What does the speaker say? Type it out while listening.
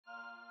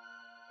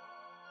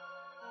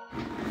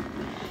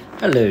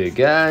Hello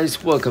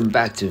guys, welcome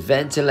back to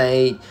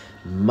Ventilate.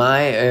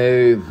 My,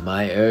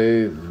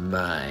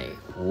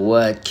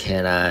 what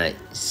can I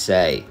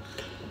say?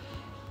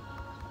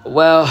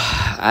 Well,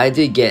 I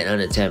did get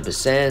under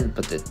 10%,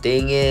 but the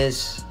thing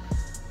is,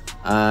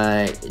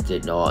 I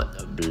did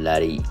not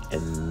bloody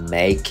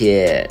make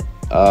it.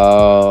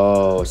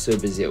 Oh, so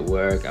busy at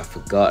work, I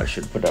forgot I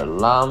should put an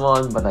alarm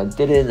on, but I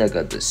didn't. I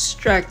got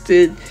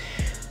distracted.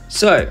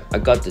 So I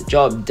got the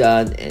job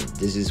done, and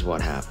this is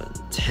what happened.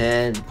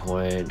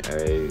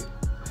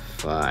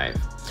 10.05.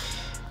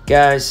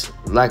 Guys,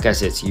 like I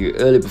said to you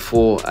earlier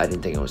before, I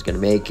didn't think I was gonna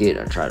make it.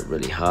 I tried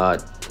really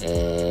hard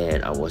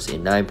and I was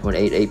in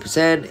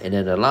 9.88%, and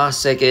then the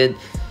last second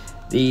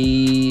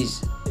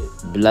these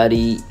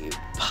bloody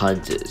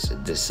punters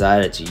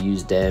decided to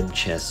use them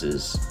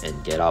chesses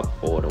and get up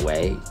all the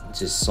way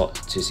to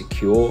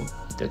secure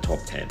the top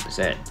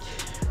 10%.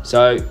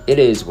 So it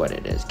is what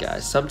it is,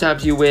 guys.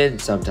 Sometimes you win,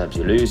 sometimes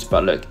you lose,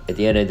 but look, at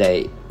the end of the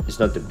day, it's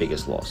not the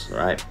biggest loss,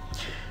 right?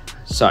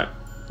 So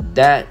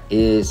that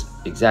is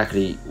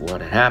exactly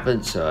what had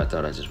happened. So I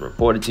thought I'd just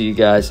report it to you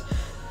guys,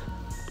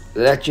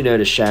 let you know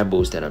the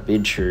shambles that I've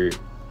been through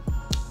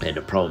and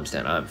the problems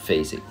that I'm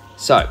facing.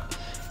 So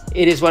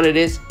it is what it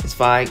is. It's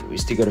fine. We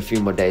still got a few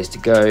more days to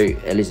go,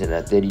 at least in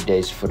that 30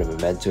 days for the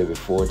memento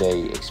before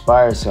they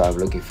expire. So I'm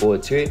looking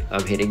forward to it.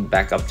 I'm heading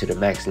back up to the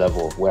max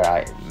level of where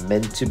I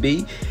meant to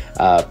be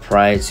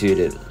prior to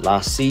the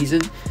last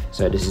season.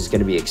 So this is going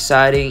to be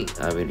exciting.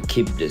 I'm going to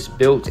keep this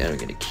built and I'm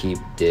going to keep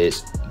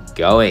this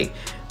going.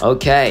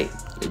 Okay,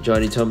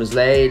 Johnny Thomas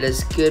Lay,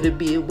 let's go to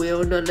be a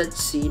whale. No, let's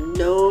see.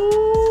 No,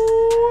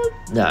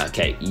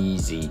 okay,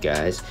 easy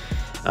guys.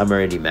 I'm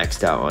already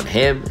maxed out on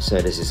him, so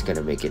this is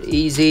gonna make it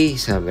easy.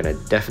 So I'm gonna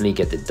definitely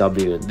get the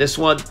W in this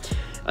one,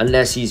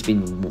 unless he's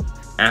been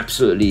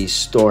absolutely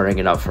storing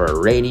it up for a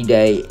rainy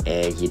day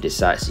and he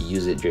decides to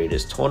use it during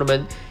this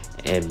tournament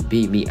and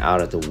beat me out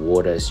of the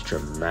waters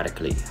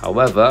dramatically.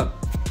 However,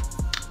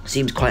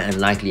 seems quite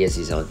unlikely as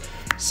he's on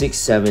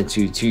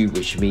 6722,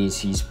 which means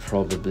he's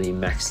probably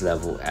max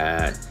level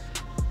at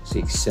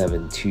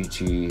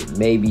 6722,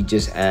 maybe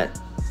just at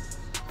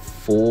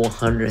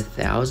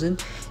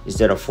 400,000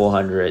 instead of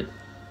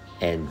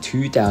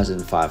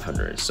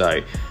 402,500.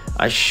 So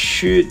I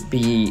should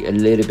be a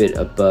little bit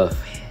above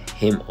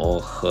him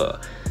or her.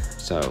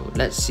 So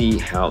let's see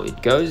how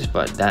it goes,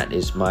 but that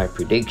is my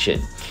prediction.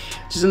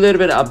 Just a little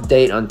bit of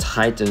update on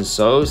Titan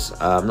Souls.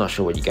 I'm not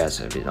sure what you guys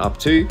have been up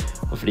to.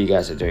 Hopefully you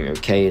guys are doing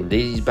okay in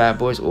these bad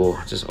boys,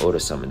 or just order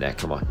some of that.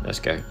 Come on, let's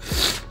go.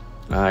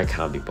 I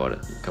can't be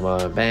bothered. Come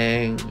on,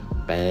 bang,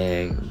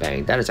 bang,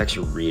 bang. That is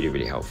actually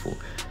really helpful.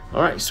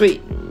 All right,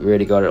 sweet. We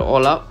already got it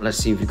all up. Let's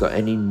see if we got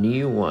any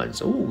new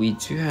ones. Oh, we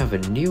do have a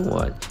new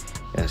one.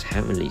 That's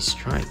Heavenly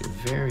Strike.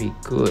 Very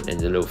good. And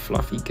the little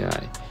fluffy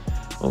guy.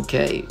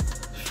 Okay,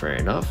 fair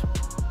enough.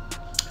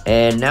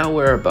 And now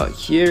we're about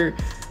here.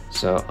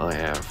 So I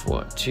have,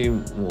 what, 2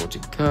 more to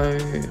go.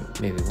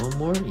 Maybe 1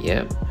 more.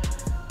 Yep.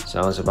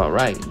 Sounds about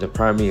right. The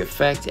primary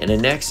effect. And the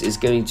next is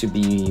going to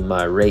be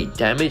my rate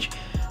damage.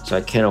 So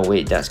I cannot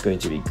wait. That's going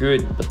to be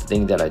good. But the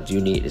thing that I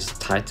do need is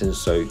Titan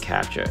Soul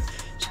Capture.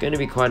 It's going to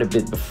be quite a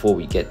bit before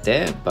we get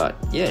there, but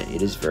yeah,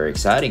 it is very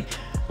exciting.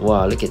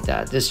 Wow, look at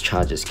that. This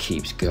chart just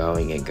keeps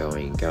going and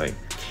going and going.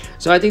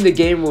 So I think the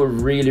game will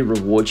really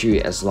reward you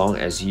as long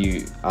as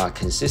you are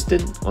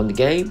consistent on the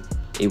game.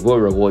 It will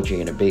reward you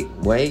in a big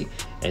way,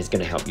 and it's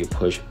going to help you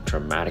push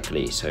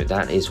dramatically. So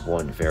that is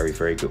one very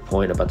good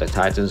point about the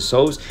Titan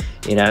Souls.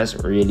 It has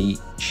really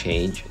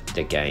changed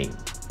the game.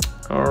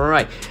 All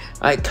right,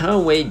 I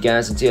can't wait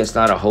guys until I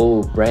start a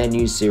whole brand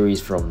new series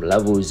from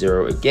level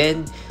 0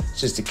 again,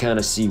 just to kind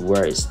of see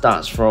where it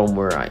starts from,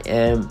 where I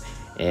am,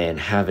 and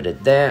have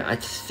it there. I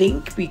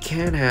think we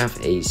can have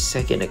a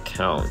second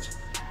account.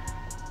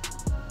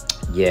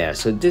 Yeah,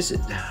 so this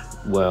is,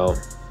 well,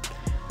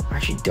 I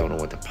actually don't know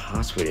what the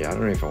password is. I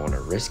don't know if I want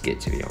to risk it,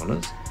 to be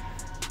honest.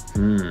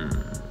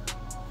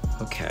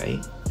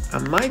 Okay, I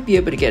might be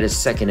able to get a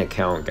second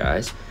account,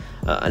 guys.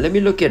 Let me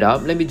look it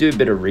up. Let me do a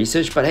bit of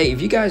research. But hey,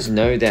 if you guys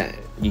know that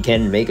you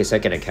can make a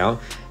second account,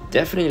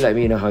 definitely let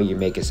me know how you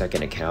make a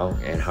second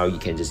account and how you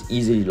can just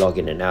easily log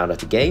in and out of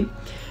the game.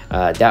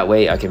 That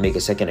way I can make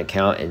a second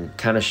account and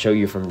kind of show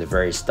you from the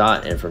very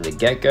start and from the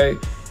get-go.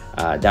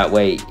 That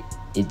way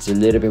it's a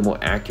little bit more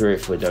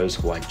accurate for those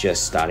who are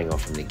just starting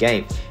off from the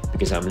game,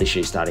 because I'm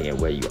literally starting at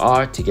where you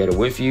are together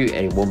with you,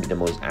 and it won't be the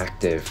most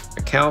active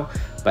account,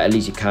 but at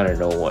least you kind of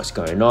know what's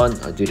going on.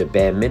 I'll do the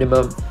bare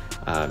minimum,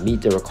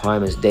 meet the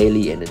requirements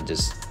daily, and then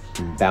just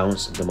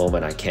bounce the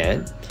moment I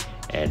can,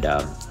 and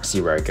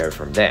see where I go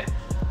from there.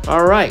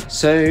 All right,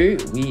 so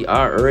we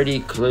are already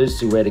close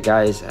to where the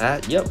guy is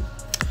at. Yep,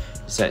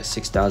 it's at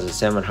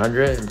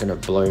 6,700. I'm gonna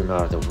blow him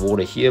out of the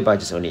water here by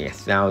just only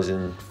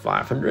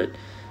 1,500.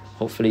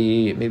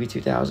 Hopefully maybe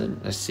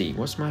 2,000. Let's see,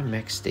 what's my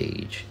max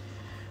stage?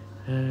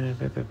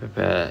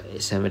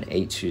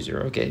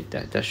 7820. Okay,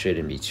 that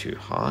shouldn't be too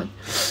hard.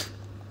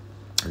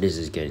 This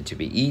is going to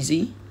be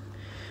easy.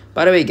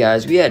 By the way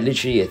guys, we had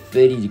literally a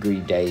 30-degree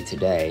day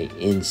today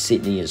in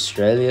Sydney,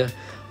 Australia.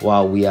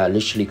 while we are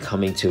literally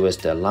coming towards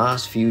the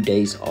last few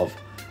days of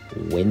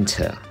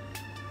winter.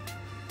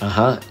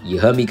 You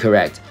heard me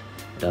correct.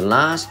 The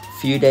last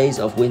few days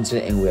of winter,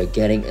 and we're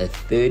getting a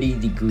 30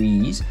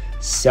 degrees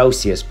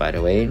Celsius, by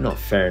the way, not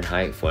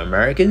Fahrenheit for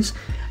Americans.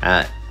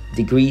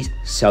 Degrees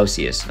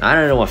Celsius. I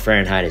don't know what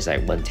Fahrenheit is, like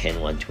 110,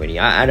 120.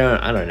 I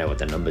don't know what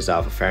the numbers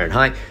are for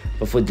Fahrenheit,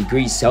 but for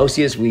degrees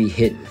Celsius, we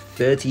hit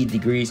 30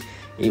 degrees.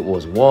 It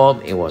was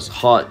warm, it was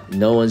hot,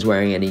 no one's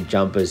wearing any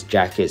jumpers,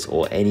 jackets,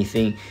 or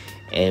anything,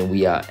 and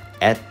we are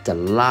at the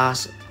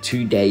last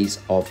 2 days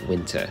of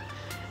winter.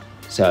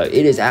 So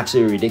it is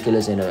absolutely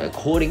ridiculous, and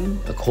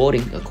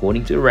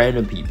according to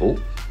random people,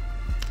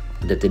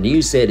 that the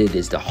news said it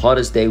is the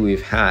hottest day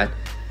we've had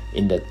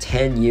in the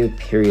 10-year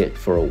period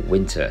for a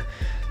winter.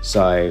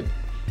 So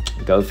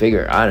go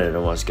figure. I don't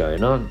know what's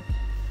going on.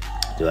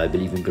 Do I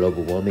believe in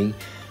global warming?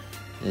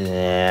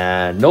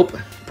 Nope,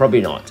 probably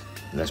not.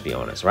 Let's be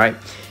honest, right?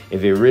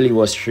 If it really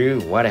was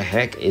true, what the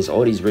heck is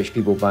all these rich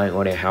people buying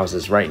all their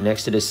houses right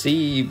next to the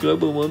sea?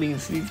 Global warming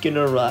is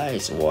gonna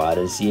rise. Well, I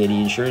don't see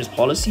any insurance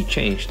policy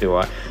change, do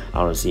I?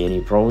 I don't see any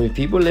problem with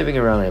people living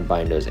around and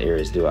buying those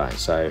areas, do I?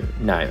 So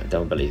no,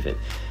 don't believe it.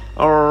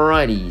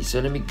 Alrighty, so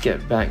let me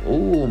get back.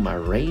 Oh, my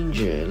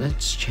Ranger.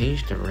 Let's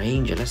change the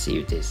Ranger. Let's see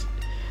if this.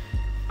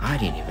 I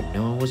didn't even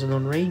know I wasn't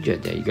on Ranger.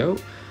 There you go.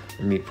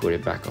 Let me put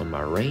it back on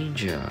my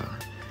Ranger.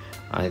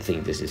 I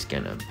think this is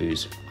gonna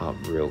boost up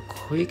real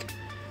quick.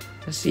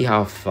 Let's see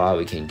how far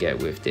we can get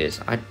with this.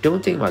 I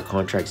don't think my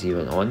contract's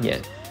even on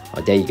yet.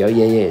 Oh, there you go.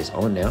 Yeah, it's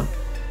on now.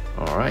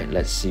 All right,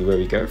 let's see where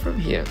we go from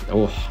here.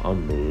 Oh,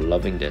 I'm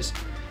loving this.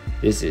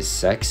 This is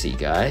sexy,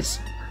 guys.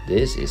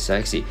 This is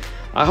sexy.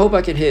 I hope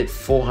I can hit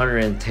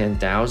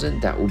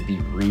 410,000. That would be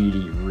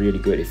really, really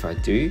good if I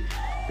do,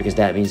 because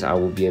that means I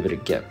will be able to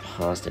get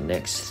past the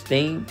next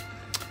thing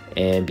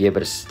and be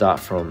able to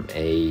start from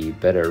a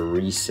better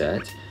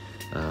reset.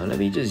 Let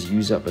me just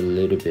use up a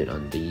little bit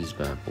on these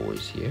bad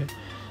boys here.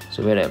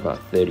 So we're at about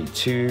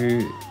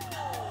 32,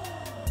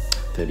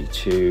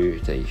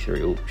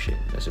 33. Oh shit,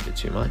 that's a bit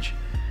too much.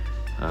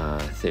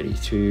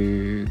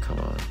 32, come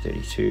on,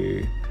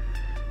 32,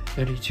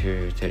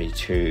 32,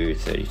 32,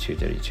 32,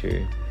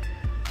 32.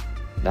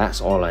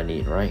 That's all I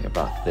need, right?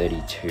 About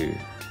 32.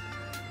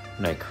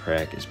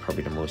 Nightcrack is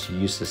probably the most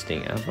useless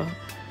thing ever.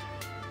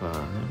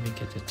 Let me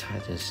get the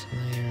Titan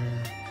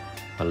Slayer.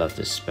 I love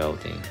this spell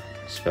thing.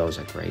 Spells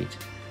are great.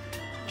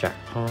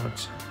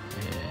 Jackpot.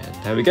 And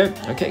there we go.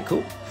 Okay,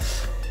 cool.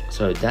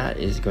 So that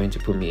is going to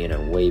put me in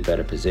a way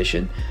better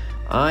position.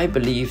 I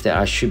believe that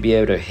I should be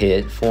able to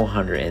hit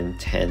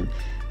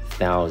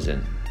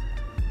 410,000.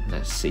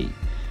 Let's see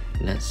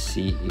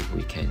if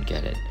we can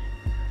get it.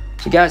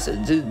 So guys,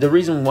 the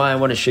reason why I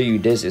want to show you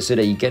this is so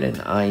that you get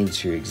an eye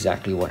into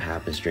exactly what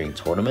happens during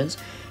tournaments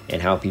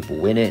and how people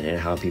win it, and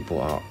how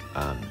people are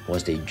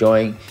once they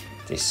join,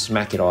 they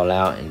smack it all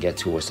out and get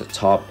towards the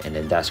top, and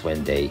then that's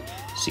when they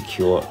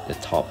secure the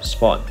top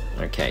spot.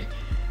 Okay,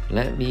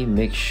 let me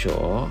make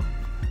sure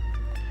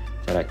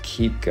that I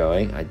keep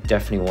going. I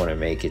definitely want to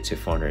make it to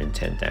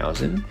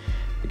 410,000,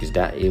 because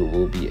that it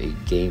will be a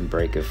game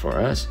breaker for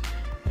us.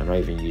 I'm not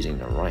even using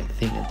the right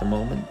thing at the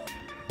moment.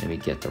 Let me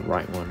get the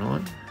right one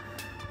on.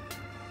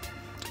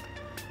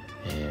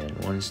 And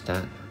once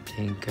that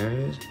thing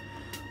goes,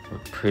 we're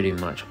pretty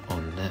much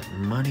on that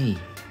money.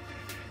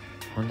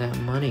 On that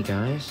money,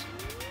 guys.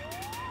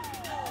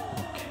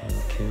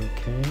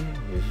 Okay.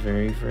 We're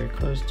very, very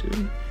close to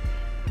it.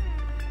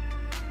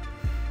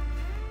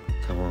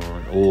 Come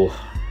on. Oh,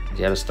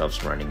 the other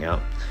stuff's running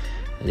out.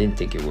 I didn't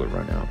think it would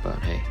run out,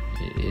 but hey,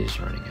 it is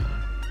running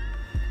out.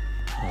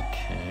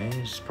 Okay,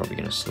 it's probably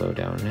gonna slow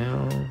down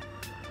now.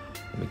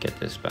 Let me get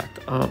this back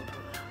up.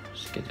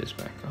 Let's get this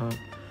back up.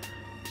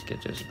 Let's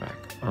get this back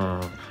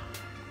up.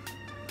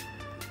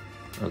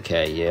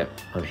 Okay, yeah,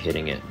 I'm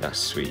hitting it. That's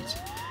sweet.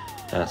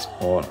 That's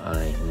all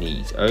I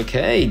need.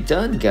 Okay,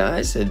 done,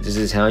 guys. And this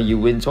is how you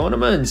win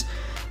tournaments.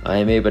 I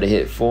am able to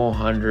hit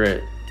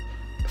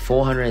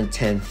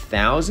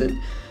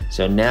 410,000.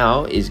 So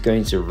now it's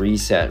going to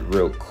reset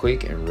real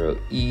quick and real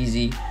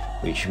easy,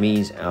 which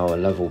means our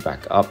level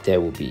back up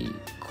there will be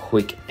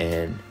quick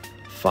and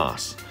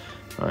fast.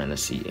 All right,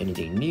 let's see.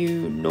 Anything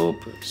new?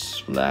 Nope.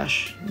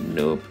 Splash?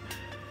 Nope.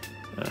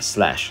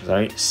 Slash,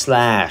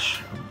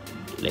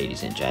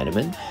 ladies and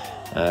gentlemen.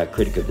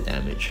 Critical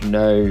damage,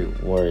 no.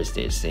 War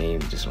stays the same.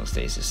 This one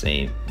stays the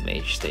same.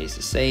 Mage stays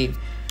the same.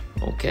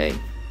 Okay,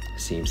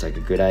 seems like a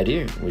good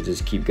idea. We'll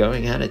just keep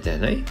going at it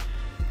then, eh?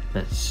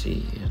 Let's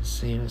see.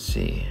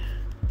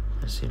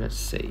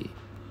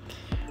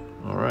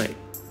 All right,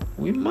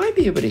 we might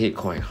be able to hit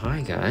quite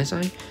high, guys.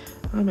 I'm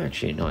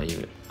actually not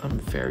even. I'm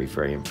very,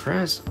 very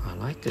impressed. I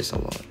like this a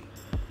lot.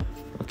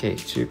 Okay,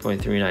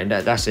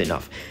 2.39, that's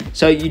enough.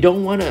 So you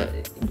don't want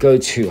to go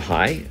too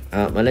high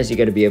unless you're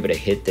going to be able to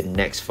hit the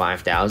next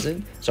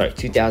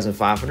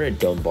 2,500.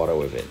 Don't bother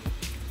with it.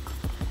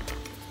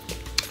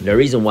 The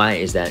reason why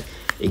is that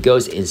it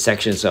goes in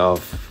sections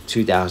of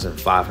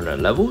 2,500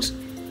 levels.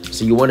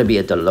 So you want to be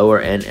at the lower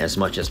end as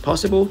much as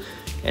possible.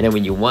 And then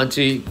when you want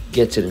to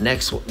get to the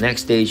next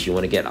stage, you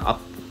want to get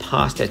up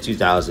past that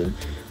 2,000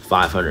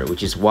 2,500,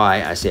 which is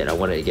why I said I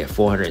wanted to get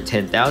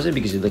 410,000,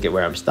 because you look at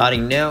where I'm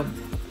starting now.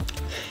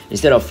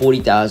 Instead of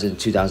 40,000,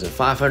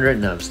 2,500,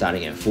 now I'm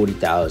starting at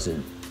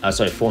 40,000.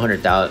 Sorry,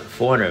 400,000,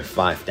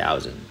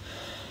 405,000.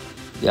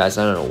 Guys,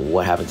 I don't know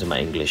what happened to my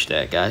English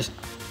there, guys.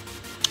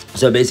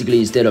 So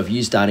basically, instead of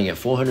you starting at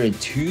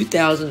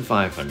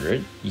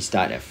 402,500, you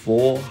start at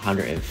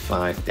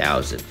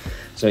 405,000.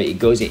 So it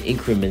goes in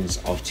increments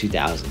of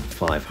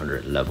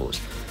 2,500 levels.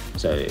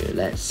 So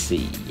let's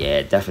see.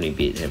 Yeah, definitely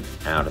beats him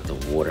out of the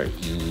water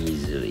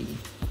easily.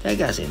 That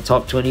guy's in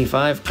top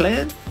 25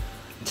 clan.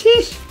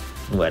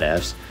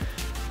 Whatevs.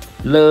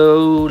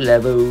 Low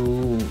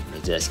level.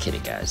 Just kidding,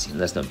 guys.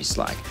 Let's not be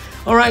slack.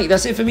 Alright,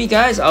 that's it for me,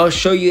 guys. I'll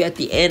show you at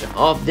the end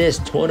of this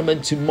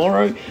tournament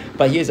tomorrow.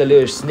 But here's a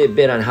little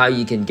snippet on how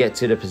you can get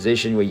to the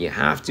position where you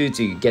have to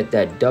get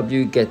that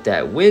W, get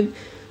that win.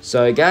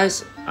 So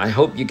guys, I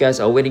hope you guys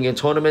are winning your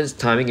tournaments,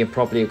 timing it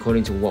properly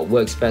according to what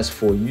works best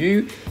for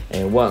you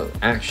and what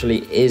actually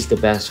is the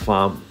best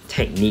farm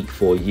technique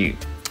for you.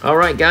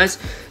 Alright guys,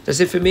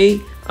 that's it for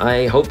me.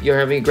 I hope you're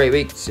having a great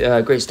week,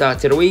 great start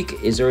to the week.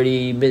 It's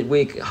already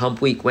midweek, hump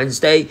week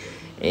Wednesday,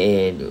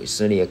 and it's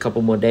only a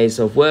couple more days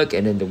of work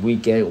and then the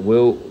weekend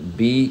will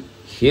be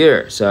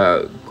here.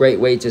 So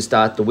great way to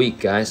start the week,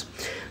 guys.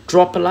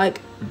 Drop a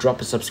like, drop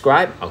a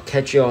subscribe. I'll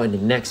catch you all in the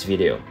next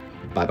video.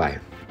 Bye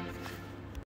bye.